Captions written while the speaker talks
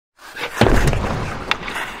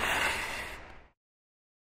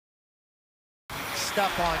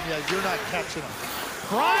step on you, you're not catching them.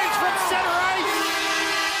 Grimes from center ice.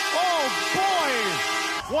 Oh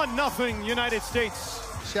boy! 1-0 United States.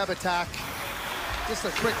 Štěbetáka, just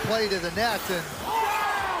a quick play to the net, and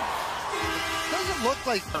doesn't look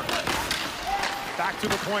like. Back to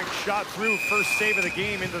the point, shot through, first save of the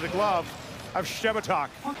game into the glove of Štěbetáka.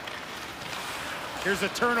 Here's a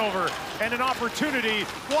turnover and an opportunity.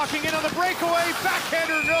 Walking in on the breakaway,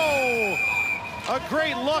 backhander, no! A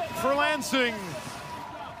great look for Lansing.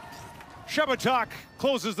 Štěbetáka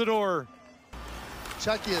closes the door.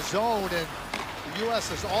 Czechia zone, and the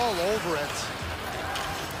U.S. is all over it.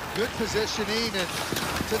 Good positioning and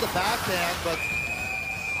to the backhand, but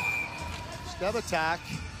Štěbetáka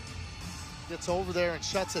gets over there and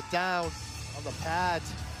shuts it down on the pad.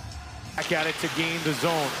 Back at it to gain the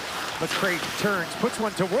zone. McCreight turns, puts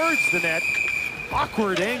one towards the net.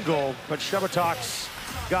 Awkward angle, but Štěbetáka's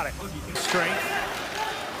got it.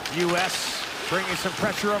 Strength. U.S. bringing some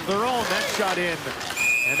pressure of their own. That shot in.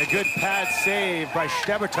 And a good pad save by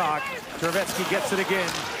Štěbetáka. Trevetsky gets it again.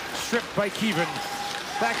 Stripped by Kevin.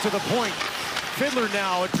 Back to the point. Fiddler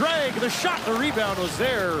now, a drag, the shot, the rebound was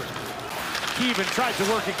there. Kevin tried to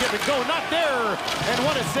work it, give it go, not there. And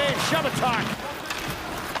what a save, Štěbetáka.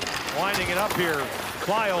 Winding it up here.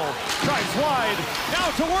 Lyle drives wide, now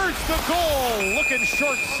towards the goal, looking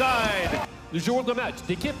short side. Le joueur de match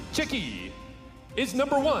d'équipe Tchéquie is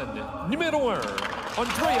number 1, numéro 1,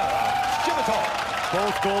 Ondry Štěbetáka.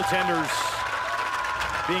 Both goaltenders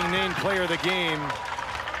being named player of the game.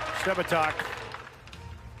 Štěbetáka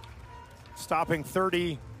stopping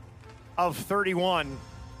 30 of 31.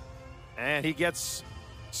 And he gets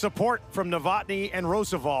support from Novotny and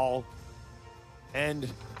Roosevelt.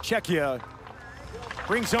 And Czechia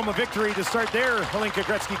brings home a victory to start their Hlinka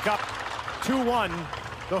Gretzky Cup. 2-1,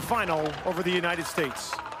 the final over the United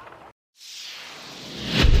States.